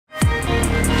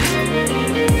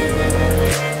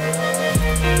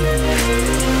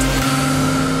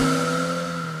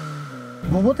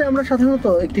ভোভোতে আমরা সাধারণত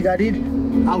একটি গাড়ির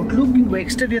আউটলুক কিংবা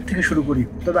এক্সটেরিয়র থেকে শুরু করি,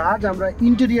 তবে আজ আমরা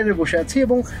ইন্টেরিয়রে বসে আছি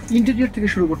এবং ইন্টেরিয়র থেকে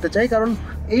শুরু করতে চাই, কারণ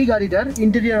এই গাড়িটার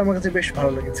ইন্টেরিয়র আমার কাছে বেশ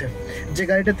ভালো লেগেছে। যে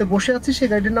গাড়িটাতে বসে আছি সেই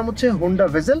গাড়িটির নাম হচ্ছে হোন্ডা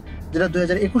ভেজেল, যেটা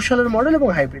 2021 সালের মডেল এবং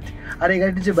হাইব্রিড। আর এই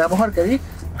গাড়িটির যে ব্যবহারকারী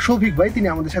সৌভিক ভাই, তিনি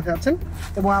আমাদের সাথে আছেন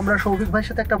এবং আমরা সৌভিক ভাইয়ের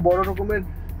সাথে একটা বড় রকমের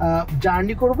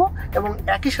জার্নি করব এবং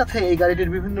একই সাথে এই গাড়িটির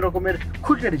বিভিন্ন রকমের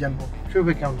খুঁটিনাটি জানবো।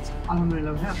 সৌভিক কেমন আছে?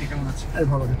 আলহামদুলিল্লাহ ভাই, আপনি কেমন আছেন?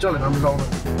 ভালো আছে, চলেন আমরা রওনা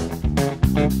দিই।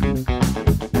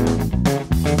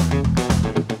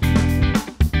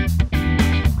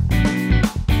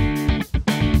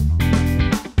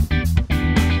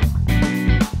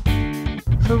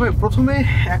 ভাই, প্রথমে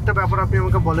একটা ব্যাপার আপনি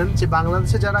আমাকে বলেন যে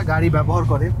বাংলাদেশে যারা গাড়ি ব্যবহার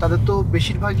করে তাদের তো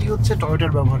বেশিরভাগই হচ্ছে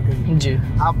টয়োটার ব্যবহারকারী। জি,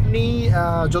 আপনি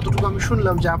যতটুকু আমি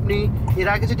শুনলাম যে আপনি এর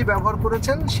আগে যেটি ব্যবহার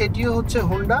করেছেন সেটিও হচ্ছে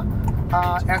হোন্ডা,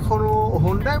 এখনও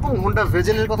হোন্ডা এবং হোন্ডা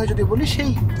ভেজেলের কথা যদি বলি সেই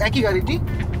একই গাড়িটি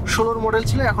 16 মডেল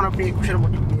ছিল, এখন আপনি 21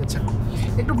 মডেল নিয়েছেন।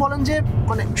 একটু বলেন যে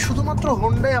মানে শুধুমাত্র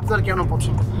হোন্ডাই আপনার কেন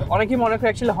পছন্দ? অনেকেই মনে করে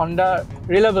অ্যাকচুয়ালি হোন্ডা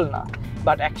রিলায়েবল না,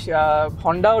 বাট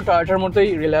হোন্ডাও টয়োটার মতোই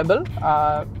রিলায়েবল।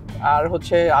 আর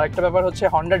হচ্ছে আরেকটা ব্যাপার হচ্ছে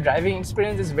হোন্ডার driving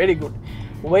experience is very good,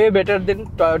 way better then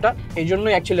Toyota. এই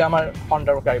জন্যই অ্যাকচুয়ালি আমার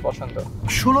হোন্ডার গাড়ি পছন্দ।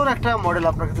 16 একটা মডেল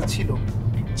আপনার কাছে ছিল,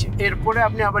 এরপরে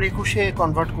আপনি আবার 21-এ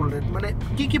কনভার্ট করলেন, মানে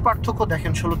কি কি পার্থক্য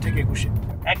দেখেন 16 থেকে 21-এ?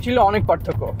 অ্যাকচুয়ালি অনেক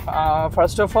পার্থক্য।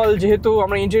 ফার্স্ট অফ অল, যেহেতু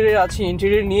আমরা ইন্টেরিয়র আছি,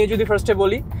 ইন্টেরিয়র নিয়ে যদি ফার্স্টে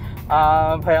বলি,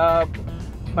 ভাইয়া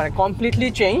মানে কমপ্লিটলি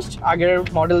চেঞ্জড আগের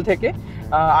মডেল থেকে।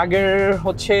 আগের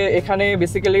হচ্ছে এখানে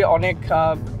বেসিক্যালি অনেক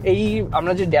এই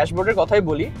আমরা যে ড্যাশবোর্ডের কথাই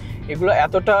বলি, এগুলো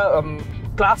এতটা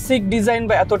ক্লাসিক ডিজাইন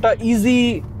বা এতটা ইজি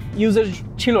ইউজের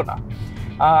ছিল না।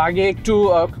 আগে একটু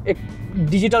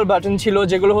ডিজিটাল বাটন ছিল,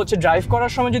 যেগুলো হচ্ছে ড্রাইভ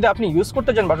করার সময় যদি আপনি ইউজ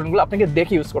করতে চান বাটনগুলো আপনাকে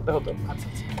দেখে ইউজ করতে হতো।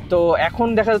 তো এখন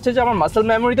দেখা যাচ্ছে যে আমার মাসেল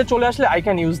মেমোরিতে চলে আসলে আই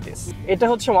ক্যান ইউজ দিস। এটা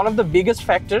হচ্ছে one of the biggest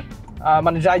factor.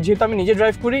 মানে যেহেতু আমি নিজে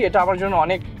ড্রাইভ করি, এটা আমার জন্য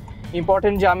অনেক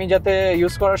ইম্পর্টেন্ট যে আমি যাতে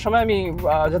ইউজ করার সময় আমি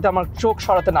যাতে আমার চোখ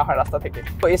সরাতে না হয় রাস্তা থেকে।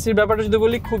 তো এসির ব্যাপারটা যদি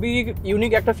বলি, খুবই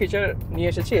ইউনিক একটা ফিচার নিয়ে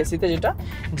এসেছি এসিতে, যেটা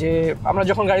যে আমরা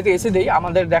যখন গাড়িতে এসি দিই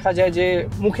আমাদের দেখা যায় যে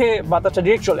মুখে বাতাসটা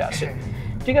ডিরেক্ট চলে আসে,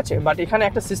 ঠিক আছে। বাট এখানে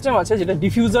একটা সিস্টেম আছে যেটা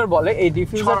ডিফিউজার বলে, এই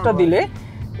ডিফিউজারটা দিলে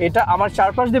এটা আমার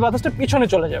চারপাশ দিয়ে বাতাসটা পিছনে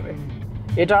চলে যাবে,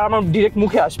 এটা আমার ডিরেক্ট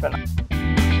মুখে আসবে না।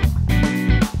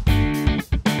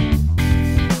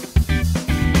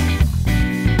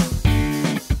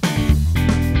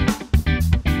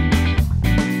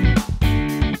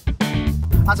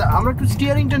 আচ্ছা, আমরা একটু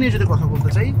স্টিয়ারিংটা নিয়ে যদি কথা বলতে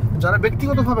চাই, যারা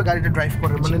ব্যক্তিগতভাবে গাড়িটা ড্রাইভ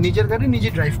করেন, মানে নিজের গাড়ি নিজে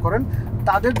ড্রাইভ করেন,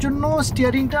 তাদের জন্য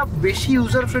স্টিয়ারিংটা বেশি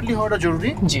ইউজার ফ্রেন্ডলি হওয়াটা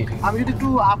জরুরি। জি, আমি যদি একটু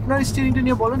আপনার স্টিয়ারিংটা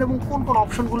নিয়ে বলেন এবং কোন কোন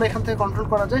অপশনগুলো এখান থেকে কন্ট্রোল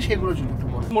করা যায় সেগুলো যদি একটু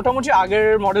বলেন। মোটামুটি আগের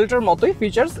মডেলটার মতোই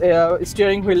ফিচার্স।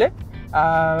 স্টিয়ারিং হুইলে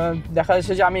দেখা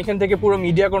যাচ্ছে যে আমি এখান থেকে পুরো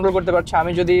মিডিয়া কন্ট্রোল করতে পারছি।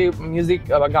 আমি যদি মিউজিক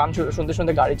বা গান শুনতে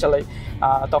শুনতে গাড়ি চালাই,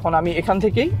 তখন আমি এখান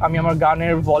থেকেই আমি আমার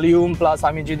গানের ভলিউম প্লাস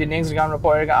আমি যদি নেক্সট গান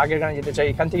পরের আগের গানে যেতে চাই,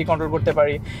 এখান থেকেই কন্ট্রোল করতে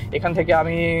পারি। এখান থেকে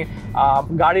আমি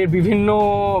গাড়ির বিভিন্ন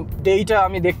ডেটা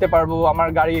আমি দেখতে পারবো, আমার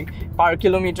গাড়ি পার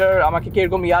কিলোমিটার আমাকে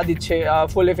কীরকম দিচ্ছে,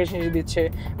 ফুল এফিসিয়েন্সি দিচ্ছে,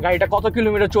 গাড়িটা কত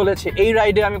কিলোমিটার চলেছে, এই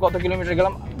রাইডে আমি কত কিলোমিটার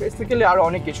গেলাম, বেসিক্যালি আরও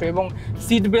অনেক কিছু। এবং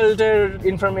সিট বেল্টের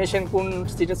ইনফরমেশন, কোন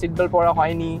সিটে সিট বেল্ট পরা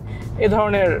হয়নি, এ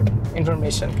ধরনের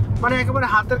ইনফরমেশন, মানে একেবারে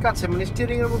হাতের কাছে, মানে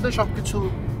স্টিয়ারিং এর মধ্যে সবকিছু।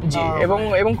 জি,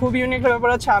 এবং খুবই ইউনিক একটা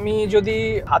ব্যাপার আছে, আমি যদি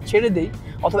হাত ছেড়ে দিই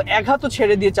অথবা এক হাতও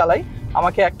ছেড়ে দিয়ে চালাই,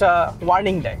 আমাকে একটা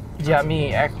ওয়ার্নিং দেয় যে আমি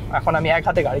এখন এক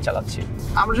হাতে গাড়ি চালাচ্ছি।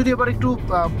 আমরা যদি এবার একটু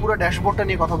পুরো ড্যাশবোর্ডটা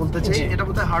নিয়ে কথা বলতে চাই, এটা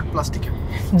বোধহয় হার্ড প্লাস্টিকের।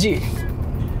 জি,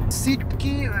 সিট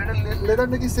কি এটা লেদার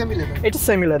নাকি সেমি লেদার? এটা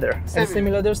সেমি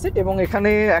লেদার সিট, এবং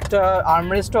এখানে একটা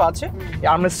আর্মরেস্টও আছে। এই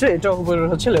আর্মরেস্টে এটা উপরে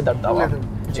হচ্ছে লেদার দেওয়া,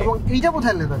 এবং এইটা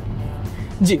বোধহয় লেদার।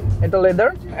 জি, এটা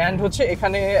লেদার, এন্ড হচ্ছে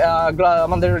এখানে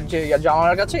আমাদের যে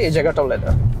জানালার কাছে এই জায়গাটাও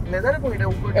লেদার এবং এটা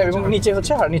উপরে এবং নিচে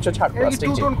হচ্ছে হার্ড প্লাস্টিক।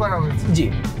 টু টোন করা হয়েছে। জি,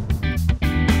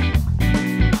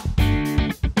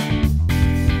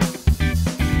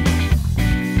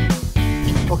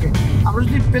 ওকে, আমরা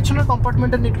যদি পেছনের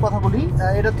কম্পার্টমেন্টের নিয়ে কথা বলি,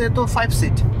 এটাতে তো 5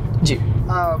 সিট। জি,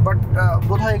 বাট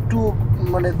বোধহয় একটু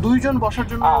মানে দুইজন বসার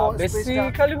জন্য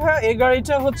বেসিক্যালি ভাই এই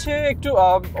গাড়িটা হচ্ছে একটু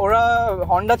ওরা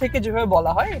হোন্ডা থেকে যেভাবে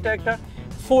বলা হয়, এটা একটা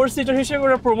 4 সিটার হিসেবে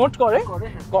ওরা প্রমোট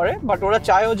করে, বাট ওরা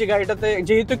চায়ও যে গাড়িটাতে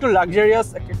যেহেতু একটু লাক্সারিয়াস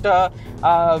একটা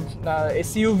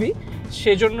এসইউভি,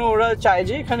 সেজন্য ওরা চায়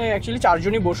যে এখানে অ্যাকচুয়ালি 4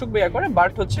 জনই বসুক বেয়া করে,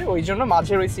 বাট হচ্ছে ওই জন্য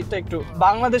মাঝের ওই সিটটা একটু,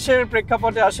 বাংলাদেশের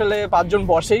প্রেক্ষাপটে আসলে 5 জন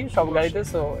বসেই সব গাড়িতে,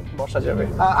 সো বসা যাবে।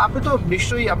 আপনি তো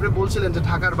নিশ্চয়ই আপনি বলছিলেন যে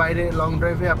ঢাকার বাইরে লং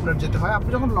ড্রাইভে আপনার যেতে হয়, আপনি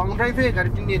যখন লং ড্রাইভে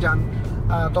গাড়িটি নিয়ে যান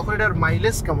তখন এটার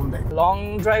মাইলেজ কেমন দেয়? লং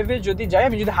ড্রাইভে যদি যাই,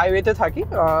 আমি যদি হাইওয়েতে থাকি,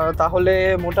 তাহলে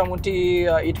মোটামুটি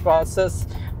ইট ক্রসেস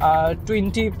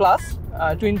 20+,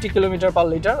 20 কিলোমিটার পার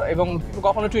লিটার এবং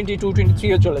কখনো 22 23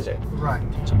 ও চলে যায়।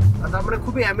 রাইট, তার মানে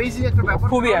খুবই অ্যামেজিং একটা ব্যাপার,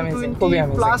 খুবই অ্যামেজিং, খুবই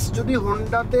অ্যামেজিং। প্লাস যদি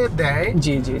হোন্ডাতে দেয়,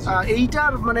 জি জি,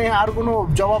 এইটার মানে আর কোনো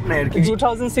জবাব নেই আর কি।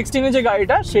 2016 এর যে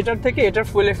গাড়িটা সেটার থেকে এটার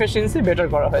ফুয়েল এফিশিয়েন্সি বেটার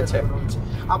করা হয়েছে।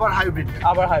 আবার হাইব্রিড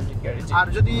গাড়ি। আর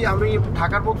যদি আমি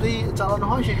ঢাকার মধ্যেই চালানো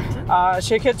হয়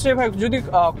সেক্ষেত্রে ভাই যদি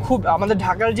খুব আমাদের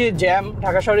ঢাকার যে জ্যাম,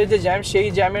 ঢাকা শহরের যে জ্যাম, সেই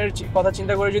জ্যামের কথা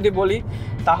চিন্তা করে যদি বলি,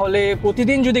 তাহলে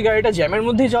প্রতিদিন যদি গাড়িটা জ্যামের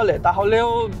মধ্যেই চলে তাহলেও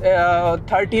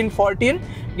 13-14,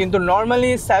 কিন্তু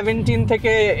নর্মালি 17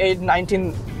 থেকে 19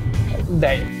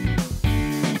 দেয়।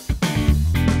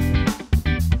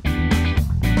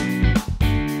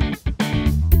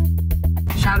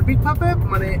 সার্বিকভাবে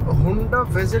মানে হোন্ডা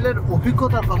ভেজেলের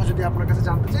অভিজ্ঞতার কথা যদি আপনার কাছে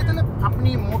জানতে চাই, তাহলে আপনি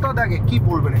মোটা দাগে কি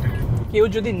বলবেন এটাকে? কেউ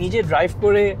যদি নিজে ড্রাইভ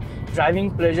করে ড্রাইভিং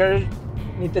প্লেজার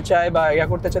নিতে চায় বা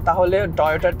করতে চায়, তাহলে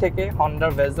টয়োটার থেকে হোন্ডা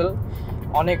ভেজেল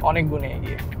অনেক অনেক গুণে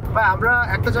এগিয়ে। ভাই আমরা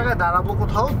একটা জায়গায় দাঁড়াবো,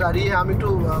 কোথাও দাঁড়িয়ে আমি একটু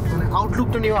মানে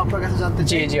আউটলুকটা নিয়েও আপনার কাছে জানতে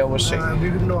চাই। জি অবশ্যই,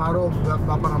 বিভিন্ন আরো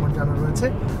ব্যাপার আমার জানা রয়েছে।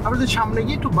 আমরা যদি সামনে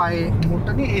গিয়ে একটু বায়ে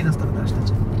মোড়টা নিয়ে এই রাস্তাটাতে আসতে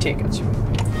চাই। ঠিক আছে।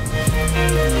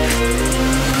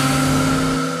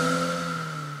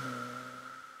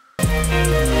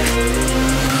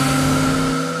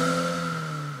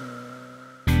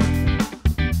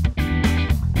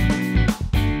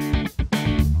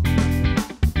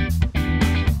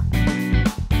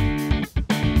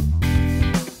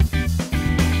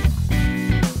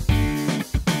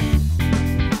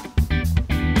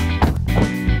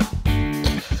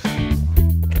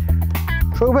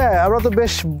 ভাই আমরা তো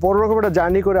বেশ বড় রকম একটা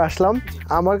জার্নি করে আসলাম।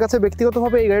 আমার কাছে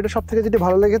ব্যক্তিগতভাবে এই গাড়িটা সব থেকে যেটি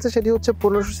ভালো লেগেছে সেটি হচ্ছে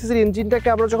 1500 সিসির ইঞ্জিনটাকে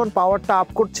আমরা যখন পাওয়ারটা আপ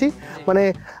করছি, মানে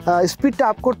স্পিডটা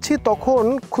আপ করছি, তখন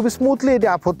খুব স্মুথলি এটি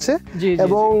আপ হচ্ছে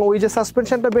এবং ওই যে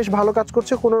সাসপেনশনটা বেশ ভালো কাজ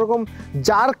করছে, কোনো রকম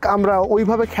জার্ক আমরা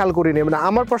ওইভাবে খেয়াল করিনি, মানে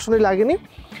আমার পার্সোনালি লাগেনি।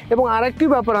 এবং আরেকটি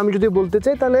ব্যাপার আমি যদি বলতে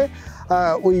চাই, তাহলে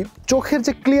ওই চোখের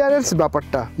যে ক্লিয়ারেন্স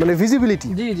ব্যাপারটা, মানে ভিজিবিলিটি,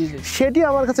 সেটি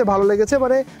আমার কাছে ভালো লেগেছে।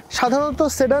 মানে সাধারণত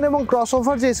সেডান এবং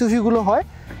ক্রসওভার যে এসইউভিগুলো হয়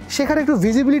সেখানে একটু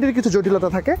ভিজিবিলিটির কিছু জটিলতা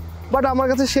থাকে, বাট আমার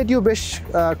কাছে সেটিও বেশ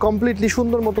কমপ্লিটলি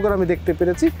সুন্দর মতো করে আমি দেখতে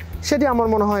পেরেছি, সেটি আমার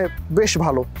মনে হয় বেশ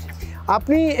ভালো।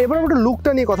 আপনি এবার একটু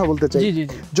লুকটা নিয়ে কথা বলতে চাই।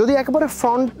 যদি একেবারে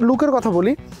ফ্রন্ট লুকের কথা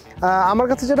বলি, আমার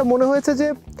কাছে যেটা মনে হয়েছে যে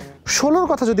 16-র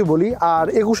কথা যদি বলি আর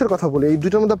 21-এর কথা বলি, এই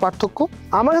দুইটার মধ্যে পার্থক্য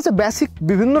আমার কাছে বেসিক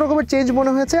বিভিন্ন রকমের চেঞ্জ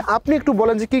মনে হয়েছে। আপনি একটু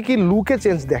বলেন যে কি লুকে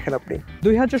চেঞ্জ দেখেন আপনি?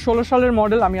 2016 সালের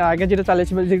মডেল, আমি আগে যেটা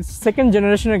চালিয়েছি সেকেন্ড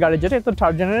জেনারেশনের গাড়ি, যেটা এটা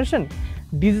থার্ড জেনারেশন,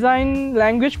 ডিজাইন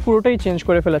ল্যাঙ্গুয়েজ পুরোটাই চেঞ্জ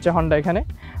করে ফেলেছে হন্ডা এখানে।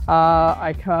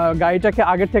 গাড়িটাকে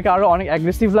আগের থেকে আরও অনেক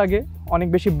অ্যাগ্রেসিভ লাগে, অনেক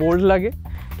বেশি বোল্ড লাগে,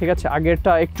 ঠিক আছে।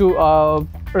 আগেরটা একটু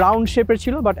রাউন্ড শেপের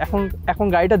ছিল, বাট এখন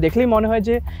গাড়িটা দেখলেই মনে হয়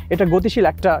যে এটা গতিশীল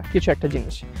কিছু একটা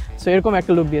জিনিস। সো এরকম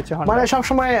একটা লুক দিয়েছে, মানে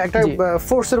সবসময় একটা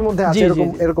ফোর্সের মধ্যে আছে,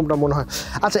 এরকমটা মনে হয়।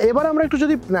 আচ্ছা, এবার আমরা একটু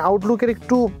যদি আউটলুকের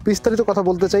একটু বিস্তারিত কথা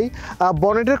বলতে চাই,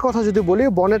 বনেটের কথা যদি বলি,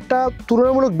 বনেটটা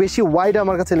তুলনামূলক বেশি ওয়াইড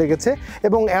আমার কাছে লেগেছে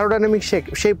এবং অ্যারোডাইনামিক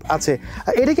শেপ আছে।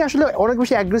 এটা কি আসলে অনেক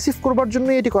বেশি অ্যাগ্রেসিভ করবার জন্য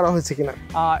এটি করা হয়েছে কিনা?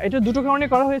 এটা দুটো কারণে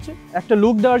করা হয়েছে, একটা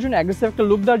লুক দেওয়ার জন্য, অ্যাগ্রেসিভ একটা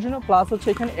লুক দেওয়ার জন্য, প্লাস হচ্ছে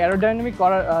এখানে অ্যারোডাইনামিক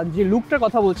করার যে লুকটার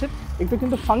কথা বলছে, একটু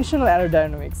কিন্তু ফাংশনাল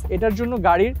অ্যারোডাইনামিক্স, এটার জন্য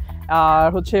গাড়ির আর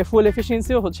হচ্ছে ফুয়েল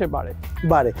এফিসিয়েন্সিও হচ্ছে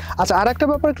বাড়ে। আচ্ছা, আর একটা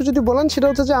ব্যাপার একটু যদি বলেন, সেটা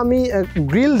হচ্ছে যে আমি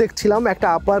গ্রিল দেখছিলাম, একটা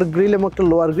আপার গ্রিল এবং একটা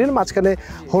লোয়ার গ্রিল, মাঝখানে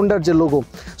হোন্ডার যে লোগো।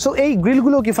 সো এই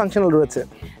গ্রিলগুলো কি ফাংশনাল রয়েছে?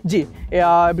 জি,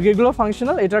 গ্রিলগুলো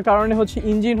ফাংশনাল। এটার কারণে হচ্ছে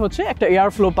ইঞ্জিন হচ্ছে একটা এয়ার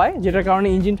ফ্লো পায়, যেটার কারণে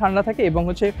ইঞ্জিন ঠান্ডা থাকে এবং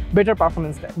হচ্ছে বেটার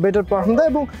পারফরমেন্স দেয়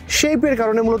এবং শেপের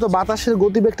কারণে মূলত বাতাসের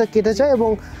গতিবেগটা কেটে যায় এবং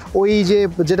ওই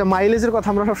যেটা মাইলেজের কথা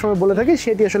আমরা সবসময় বলে থাকি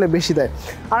সেটি আসলে বেশি দেয়।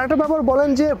 আর একটা ব্যাপার বলেন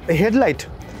যে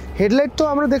হেডলাইট তো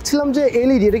আমরা দেখছিলাম যে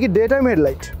এলইডি, এটা কি ডে টাইম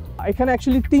হেডলাইট? এখানে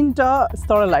অ্যাকচুয়ালি 3টা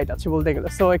স্তরের লাইট আছে বলতে গেলে।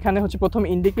 সো এখানে হচ্ছে প্রথম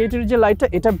ইন্ডিকেটর যে লাইটটা,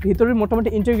 এটা ভিতরে মোটামুটি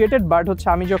ইন্টিগ্রেটেড, বাট হচ্ছে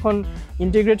আমি যখন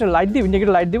ইন্টিগ্রেটেড লাইট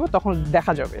দিব তখন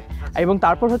দেখা যাবে। এবং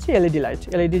তারপর হচ্ছে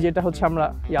এলইডি যেটা হচ্ছে আমরা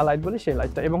লাইট বলি, সেই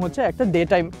লাইটটা, এবং হচ্ছে একটা ডে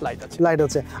টাইম লাইট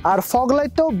আছে। আর ফগ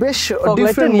লাইটটাও বেশ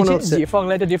ডিফারেন্ট মনে হচ্ছে। জি, ফগ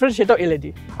লাইটটা ডিফারেন্ট, সেটাও এলইডি।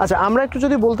 আচ্ছা, আমরা একটু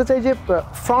যদি বলতে চাই যে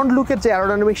ফ্রন্ট লুকের যে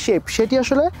অ্যারোডাইনামিক শেপ, সেটি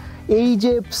আসলে এই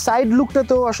যে সাইড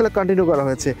লুকটাতেও আসলে কন্টিনিউ করা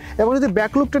হয়েছে। এবং যদি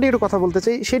ব্যাক লুকটা নিয়ে একটু কথা বলতে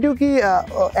চাই, সেটিও কি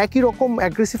একই রকম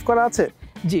অ্যাগ্রেসিভ করা আছে?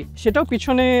 জি, সেটাও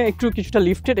পিছনে কিছুটা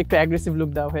লিফটেড, একটু অ্যাগ্রেসিভ লুক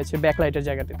দেওয়া হয়েছে ব্যাকলাইটের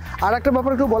জায়গাতে। আর একটা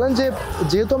ব্যাপার একটু বলেন যে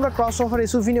যেহেতু আমরা ক্রস ওভার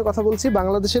এসইউভি নিয়ে কথা বলছি,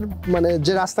 বাংলাদেশের মানে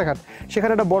যে রাস্তাঘাট,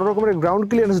 সেখানে একটা বড় রকমের গ্রাউন্ড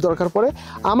ক্লিয়ারেন্স দরকার পড়ে।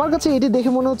 আমার কাছে এটি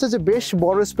দেখে মনে হচ্ছে যে বেশ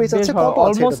বড় স্পেস আছে। কত আছে?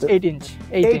 Almost 8 inch.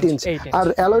 আর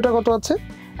অ্যালয়টা কত আছে?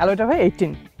 অ্যালয়টা ভাই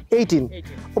 18 18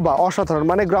 ও বা অসাধারণ,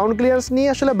 মানে গ্রাউন্ড ক্লিয়ারেন্স নিয়ে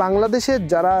আসলে বাংলাদেশে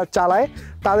যারা চালায়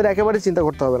তাদের একেবারে চিন্তা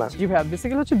করতে হবে না। জি ভাই,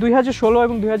 বেসিক্যালি হচ্ছে 2016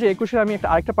 এবং 2021-এর আমি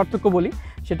আরেকটা পার্থক্য বলি,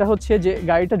 সেটা হচ্ছে যে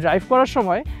গাড়িটা ড্রাইভ করার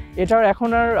সময় এটার এখন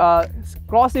আর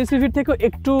ক্রস এসইভির থেকে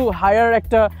একটু হায়ার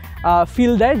একটা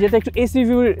ফিল দেয়, যেটা একটু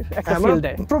এসইভির একটা ফিল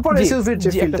দেয়, প্রপার এসইভির যে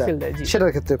ফিল দেয়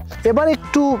সেটার ক্ষেত্রে। এবার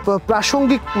একটু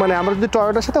প্রাসঙ্গিক, মানে আমরা যদি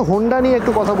টয়োটার সাথে হোন্ডা নিয়ে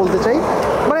একটু কথা বলতে চাই,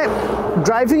 মানে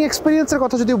ড্রাইভিং এক্সপিরিয়েন্সের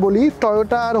কথা যদি বলি,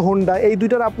 টয়োটা আর হোন্ডা এই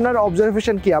দুইটার আপনার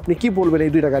অবজারভেশন কি, আপনি কি বলবেন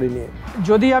এই দুইটা গাড়ি নিয়ে?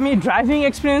 যদি আমি ড্রাইভিং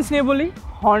এক্সপিরিয়েন্স নিয়ে বলি,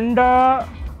 হোন্ডা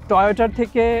টয়োটার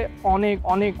থেকে অনেক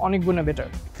অনেক অনেক গুণে বেটার,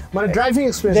 মানে ড্রাইভিং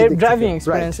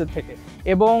এক্সপিরিয়েন্সের থেকে।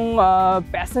 এবং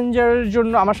প্যাসেঞ্জারের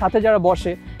জন্য আমার সাথে যারা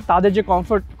বসে তাদের যে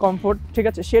কমফোর্ট ঠিক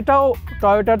আছে, সেটাও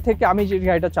টয়োটার থেকে, আমি যে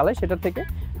গাড়িটা চালাই সেটার থেকে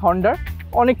হোন্ডার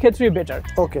অনেক ক্ষেত্রেই বেটার।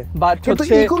 ওকে, বাট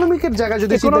হচ্ছে ইকোনমিকের জায়গা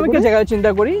যদি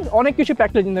চিন্তা করি, অনেক কিছু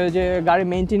ফ্যাক্টর চিন্তা করি, যে গাড়ি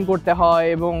মেইনটেইন করতে হয়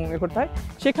এবং এ করতে হয়,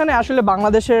 সেখানে আসলে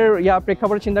বাংলাদেশের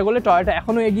প্রেক্ষাপটে চিন্তা করলে টয়োটা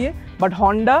এখনো এগিয়ে, বাট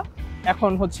হোন্ডা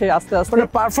এখন হচ্ছে আস্তে আস্তে মানে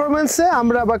পারফরম্যান্সে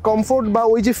আমরা বা কমফোর্ট বা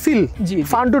ওই যে ফিল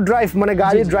ফান টু ড্রাইভ, মানে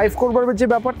গাড়ি ড্রাইভ করবার যে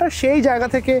ব্যাপারটা, সেই জায়গা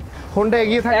থেকে হোন্ডা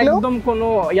এগিয়ে থাকলেও একদম কোনো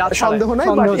সন্দেহ নাই।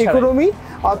 বাট ইকোনমি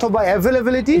অথবা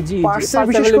অ্যাভেলেবিলিটি, পার্টসের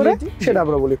বিশেষ করে সেটা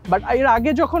আমরা বলি। বাট এর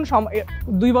আগে যখন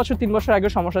 2 বছর 3 বছর আগে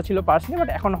সমস্যা ছিল পার্টস নিয়ে, বাট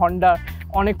এখন হোন্ডা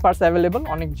অনেক পার্টস অ্যাভেলেবল,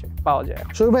 অনেক পাওয়া যায়।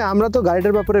 শরীফ ভাই, আমরা তো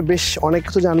গাড়িটার ব্যাপারে বেশ অনেক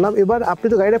কিছু জানলাম, এবার আপনি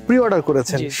তো গাড়িটা প্রি অর্ডার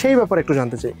করেছেন, সেই ব্যাপারে একটু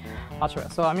জানতে চাই। আচ্ছা,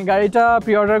 সো আমি গাড়িটা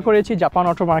প্রি অর্ডার করেছি জাপান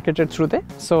অটো মার্কেটের থ্রুতে।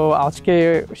 সো আজকে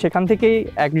সেখান থেকেই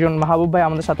একজন মাহবুব ভাই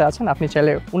আমাদের সাথে আছেন, আপনি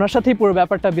চাইলে ওনার সাথেই পুরো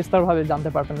ব্যাপারটা বিস্তারভাবে জানতে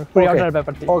পারবেন, প্রি অর্ডারের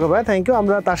ব্যাপারটি। ওকে ভাই, থ্যাংক ইউ,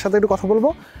 আমরা তার সাথে একটু কথা বলবো।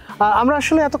 আমরা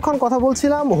আসলে এতক্ষণ কথা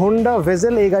বলছিলাম হোন্ডা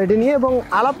ভেজেল এই গাড়িটি নিয়ে, এবং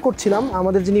আলাপ করছিলাম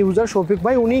আমাদের যিনি ইউজার শফিক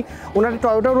ভাই, ওনার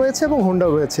টয়োটা রয়েছে এবং হোন্ডা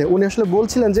রয়েছে। উনি আসলে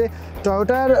বলছিলেন যে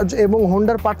টয়োটার এবং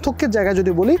হোন্ডার পার্থক্যের জায়গায়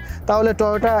যদি বলি, তাহলে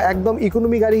টয়োটা একদম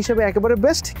ইকোনমি গাড়ি হিসেবে একেবারে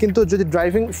বেস্ট, কিন্তু যদি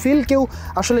ড্রাইভিং ফিল কেউ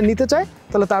আসলে নিতে চায়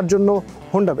তাহলে তার জন্য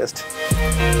হোন্ডা বেস্ট।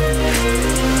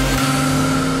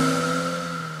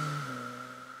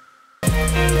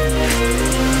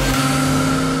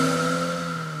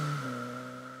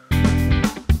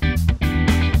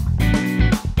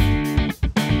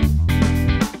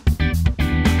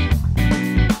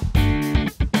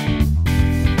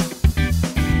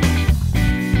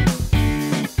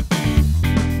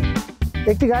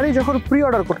 একটি গাড়ি যখন প্রি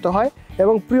অর্ডার করতে হয়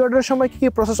এবং প্রি অর্ডারের সময় কী কী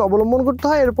প্রসেস অবলম্বন করতে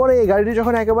হয়, এরপরে এই গাড়িটি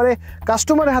যখন একেবারে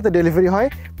কাস্টমারের হাতে ডেলিভারি হয়,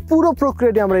 পুরো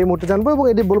প্রক্রিয়াটি আমরা এই মুহূর্তে জানবো, এবং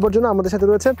এটি বলবার জন্য আমাদের সাথে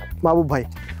রয়েছেন মাহবুব ভাই।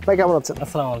 ভাই কেমন আছেন?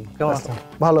 আসসালামু আলাইকুম, কেমন আছেন?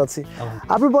 ভালো আছি।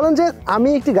 আপনি বলেন যে আমি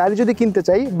একটি গাড়ি যদি কিনতে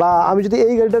চাই, বা আমি যদি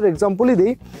এই গাড়িটার এক্সাম্পলই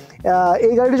দিই,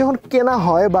 এই গাড়িটি যখন কেনা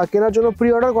হয় বা কেনার জন্য প্রি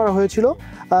অর্ডার করা হয়েছিল,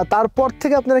 তারপর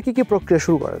থেকে আপনারা কী কী প্রক্রিয়া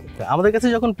শুরু করেন? আমাদের কাছে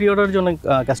যখন প্রি অর্ডারের জন্য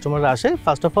কাস্টমাররা আসে,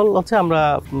 ফার্স্ট অফ অল হচ্ছে আমরা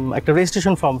একটা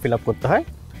রেজিস্ট্রেশন ফর্ম ফিল আপ করতে হয়।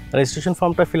 রেজিস্ট্রেশন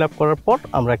ফর্মটা ফিল আপ করার পর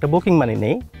আমরা একটা বুকিং মানি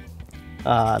নেই।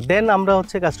 দেন আমরা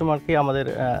হচ্ছে কাস্টমারকে আমাদের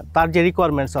তার যে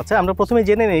রিকোয়ারমেন্টস আছে, আমরা প্রথমে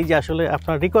জেনে নিই যে আসলে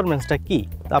আপনার রিকোয়ারমেন্টসটা কী,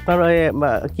 আপনার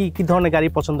কী ধরনের গাড়ি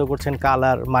পছন্দ করছেন,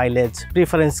 কালার, মাইলেজ,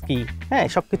 প্রিফারেন্স কী, হ্যাঁ,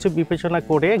 সব কিছু বিবেচনা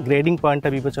করে, গ্রেডিং পয়েন্টটা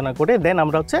বিবেচনা করে দেন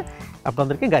আমরা হচ্ছে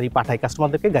আপনাদেরকে গাড়ি পাঠাই,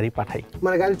 কাস্টমারদেরকে গাড়ি পাঠাই।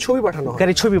 মানে গাড়ির ছবি পাঠানো হয়?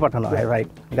 গাড়ির ছবি পাঠানো হয়, রাইট,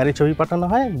 গাড়ির ছবি পাঠানো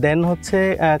হয়। দেন হচ্ছে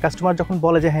কাস্টমার যখন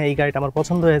বলে যে হ্যাঁ এই গাড়িটা আমার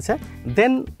পছন্দ হয়েছে,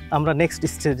 দেন আমরা নেক্সট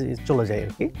স্টেজে চলে যাই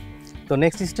আর কি। তো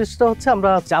নেক্সট স্টেজটা হচ্ছে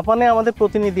আমরা জাপানে আমাদের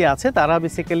প্রতিনিধি আছে, তারা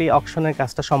বেসিক্যালি অকশনের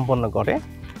কাজটা সম্পন্ন করে।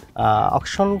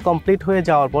 অকশন কমপ্লিট হয়ে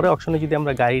যাওয়ার পরে, অকশনে যদি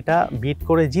আমরা গাড়িটা বিট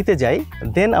করে জিতে যাই,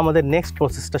 দেন আমাদের নেক্সট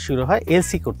প্রসেসটা শুরু হয়,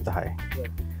 এলসি করতে হয়।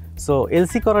 সো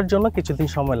এলসি করার জন্য কিছুদিন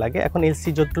সময় লাগে। এখন এলসি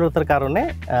জটিলতার কারণে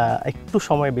একটু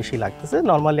সময় বেশি লাগতেছে।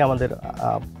 নর্মালি আমাদের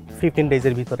 15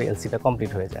 ডেজের ভিতরে এলসিটা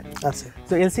কমপ্লিট হয়ে যায়। আচ্ছা,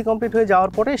 তো এলসি কমপ্লিট হয়ে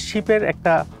যাওয়ার পরে শিপের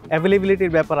একটা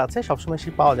অ্যাভেলেবিলিটির ব্যাপার আছে, সবসময়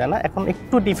শিপ পাওয়া যায় না, এখন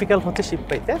একটু ডিফিকাল্ট হচ্ছে শিপ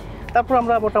পাইতে। তারপর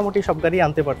আমরা মোটামুটি সব গাড়ি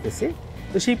আনতে পারতেছি।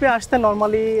 তো শিপে আসতে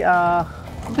নর্মালি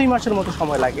 2 মাসের মতো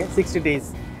সময় লাগে, 60 ডেজ,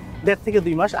 1.5 থেকে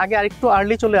 2 মাস। আগে আরেকটু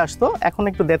আর্লি চলে আসতো, এখন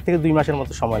একটু 1.5 থেকে 2 মাসের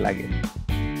মতো সময় লাগে।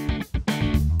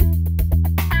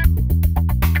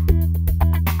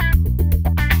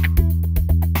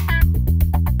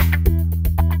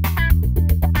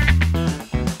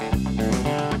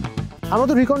 আমরা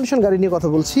তো রিকন্ডিশন গাড়ি নিয়ে কথা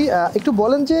বলছি, একটু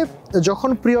বলেন যে যখন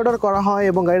প্রি অর্ডার করা হয়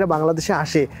এবং গাড়িটা বাংলাদেশে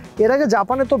আসে, এর আগে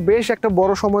জাপানে তো বেশ একটা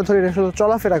বড় সময় ধরে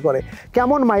চলাফেরা করে,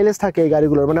 কেমন মাইলেজ থাকে এই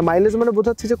গাড়িগুলোর? মানে মাইলেজ মানে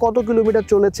বোঝাচ্ছে যে কত কিলোমিটার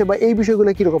চলেছে, বা এই বিষয়গুলো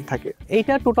কীরকম থাকে?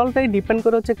 এইটা টোটালটাই ডিপেন্ড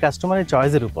করে হচ্ছে কাস্টমারের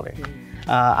চয়েসের উপরে।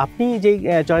 আপনি যেই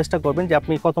চয়েসটা করবেন যে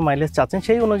আপনি কত মাইলেজ চাচ্ছেন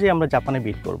সেই অনুযায়ী আমরা জাপানে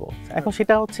বিড করব। এখন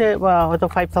সেটা হচ্ছে হয়তো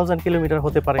 5000 কিলোমিটার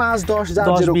হতে পারে, 5-10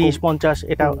 10 20 50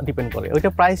 এটা ডিপেন্ড করে, ওইটা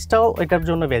প্রাইসটাও এটার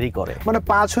জন্য ভ্যারি করে। মানে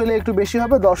 5 হলে একটু বেশি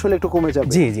হবে, 10 হলে একটু কমে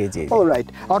যাবে। জি জি জি। অলরাইট,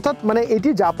 অর্থাৎ মানে এটি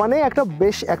জাপানে একটা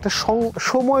বেশ একটা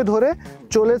সময় ধরে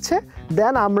চলেছে,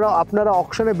 দেন আপনারা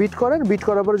অকশনে বিড করেন, বিড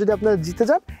করার পরে যদি আপনারা জিতে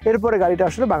যান এরপরে গাড়িটা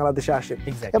আসলে বাংলাদেশে আসে,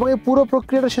 এবং এই পুরো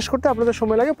প্রক্রিয়াটা শেষ করতে আপনাদের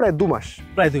সময় লাগে প্রায় 2 মাস।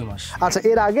 প্রায় 2 মাস। আচ্ছা,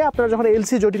 এর আগে আপনারা যখন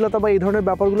এলসি জটিলতা বা এই ধরনের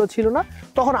ব্যাপারগুলো ছিল না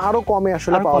তখন আরো কমে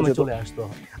আসলে পাওয়া যেত, চলে আসতো।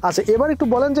 আচ্ছা, এবার একটু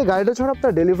বলেন যে গাড়িটা যখন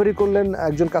আপনারা ডেলিভারি করলেন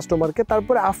একজন কাস্টমারকে,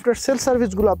 তারপরে আফটার সেল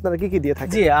সার্ভিসগুলো আপনারা কি দিয়ে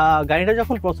থাকেন? জি, গাড়িটা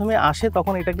যখন প্রথমে আসে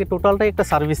তখন এটাকে টোটালটাই একটা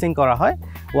সার্ভিসিং করা হয়,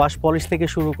 ওয়াশ পলিশ থেকে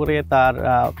শুরু করে তার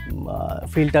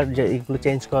ফিল্টার যে এগুলো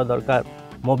চেঞ্জ করা দরকার,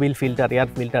 Mobil filter, air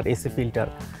filter, AC filter,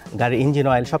 গাড়ির ইঞ্জিন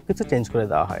অয়েল সব কিছু চেঞ্জ করে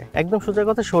দেওয়া হয়, একদম সোজা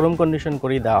কথা শোরুম কন্ডিশন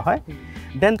করেই দেওয়া হয়।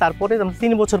 দেন তারপরে আমরা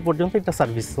 3 বছর পর্যন্ত একটা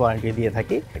সার্ভিস ওয়ারেন্টি দিয়ে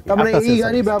থাকি। তার মানে এই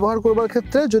গাড়ি ব্যবহার করবার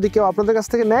ক্ষেত্রে যদি কেউ আপনাদের কাছ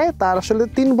থেকে নেয় তার আসলে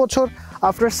 3 বছর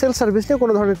আফটার সেল সার্ভিস নিয়ে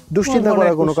কোনো ধরনের দুশ্চিন্তা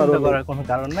করার কোনো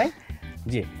কারণ নাই।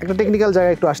 জি, একটা টেকনিক্যাল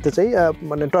জায়গায় একটু আসতে চাই,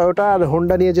 মানে টয়োটা আর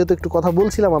হোন্ডা নিয়ে যেহেতু একটু কথা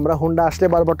বলছিলাম আমরা, হোন্ডা আসলে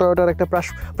বারবার টয়োটার একটা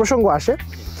প্রসঙ্গ আসে।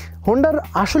 হোন্ডার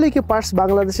আসলে কি পার্টস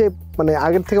বাংলাদেশে মানে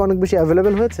আগের থেকে অনেক বেশি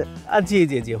অ্যাভেলেবেল হয়েছে? জি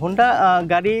জি জি, হোন্ডা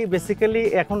গাড়ি বেসিক্যালি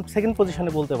এখন সেকেন্ড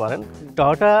পজিশনে বলতে পারেন।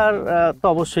 টয়োটার তো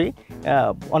অবশ্যই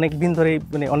অনেক দিন ধরেই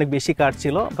মানে অনেক বেশি কার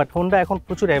ছিল, বাট হোন্ডা এখন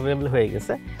প্রচুর অ্যাভেলেবেল হয়ে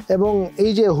গেছে। এবং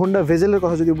এই যে হোন্ডা ভেজেলের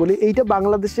কথা যদি বলি, এইটা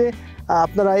বাংলাদেশে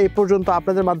আপনারা এই পর্যন্ত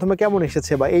আপনাদের মাধ্যমে কেমন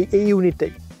এসেছে, বা এই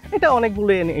ইউনিটটাই? এটা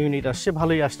অনেকগুলো ইউনিট আসছে,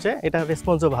 ভালোই আসছে, এটা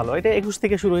রেসপন্সও ভালো। এটা 21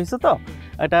 থেকে শুরু হয়েছে, তো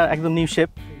এটা একদম নিউ শেপ,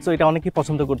 সো এটা অনেকেই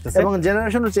পছন্দ করতেছে, এবং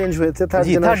জেনারেশনও চেঞ্জ হয়েছে, থার্ড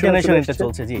জেনারেশন এটা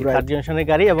চলছে। জি, থার্ড জেনারেশনের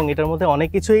গাড়ি, এবং এটার মধ্যে অনেক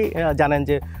কিছুই জানেন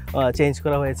যে চেঞ্জ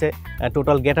করা হয়েছে,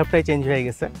 টোটাল গেট আপটাই চেঞ্জ হয়ে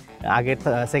গেছে, আগের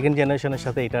সেকেন্ড জেনারেশনের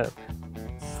সাথে এটা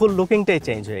ফুল লুকিংটাই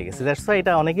চেঞ্জ হয়ে গেছে, দ্যাটস ওয়াই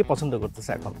এটা অনেকেই পছন্দ করতেছে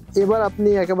এখন। এবার আপনি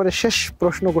একেবারে শেষ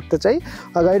প্রশ্ন করতে চাই,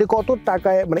 গাড়িটি কত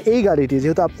টাকায়, মানে এই গাড়িটি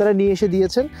যেহেতু আপনারা নিয়ে এসে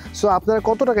দিয়েছেন, সো আপনারা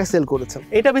কত টাকায় সেল করেছেন?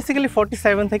 এটা বেসিক্যালি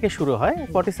 47 থেকে শুরু হয়,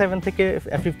 47 থেকে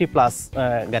 50 প্লাস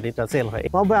গাড়িটা সেল হয়।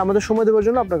 ভাই, আমাদের সময় দেওয়ার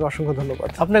জন্য আপনাকে অসংখ্য ধন্যবাদ।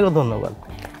 আপনাকেও ধন্যবাদ।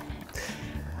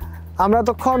 আমরা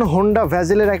তখন হোন্ডা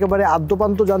ভেজেলের একেবারে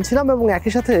আদ্যপান্ত জানছিলাম, এবং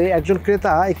একই সাথে একজন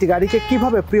ক্রেতা একটি গাড়িকে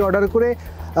কিভাবে প্রি অর্ডার করে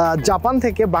জাপান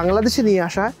থেকে বাংলাদেশে নিয়ে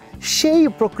আসা সেই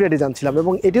প্রক্রিয়াটি জানছিলাম,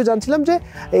 এবং এটিও জানছিলাম যে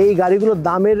এই গাড়িগুলোর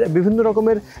দামের বিভিন্ন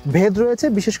রকমের ভেদ রয়েছে,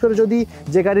 বিশেষ করে যদি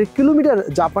যে গাড়ির কিলোমিটার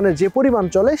জাপানে যে পরিমাণ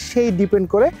চলে সেই ডিপেন্ড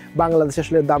করে বাংলাদেশে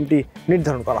আসলে দামটি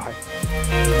নির্ধারণ করা হয়।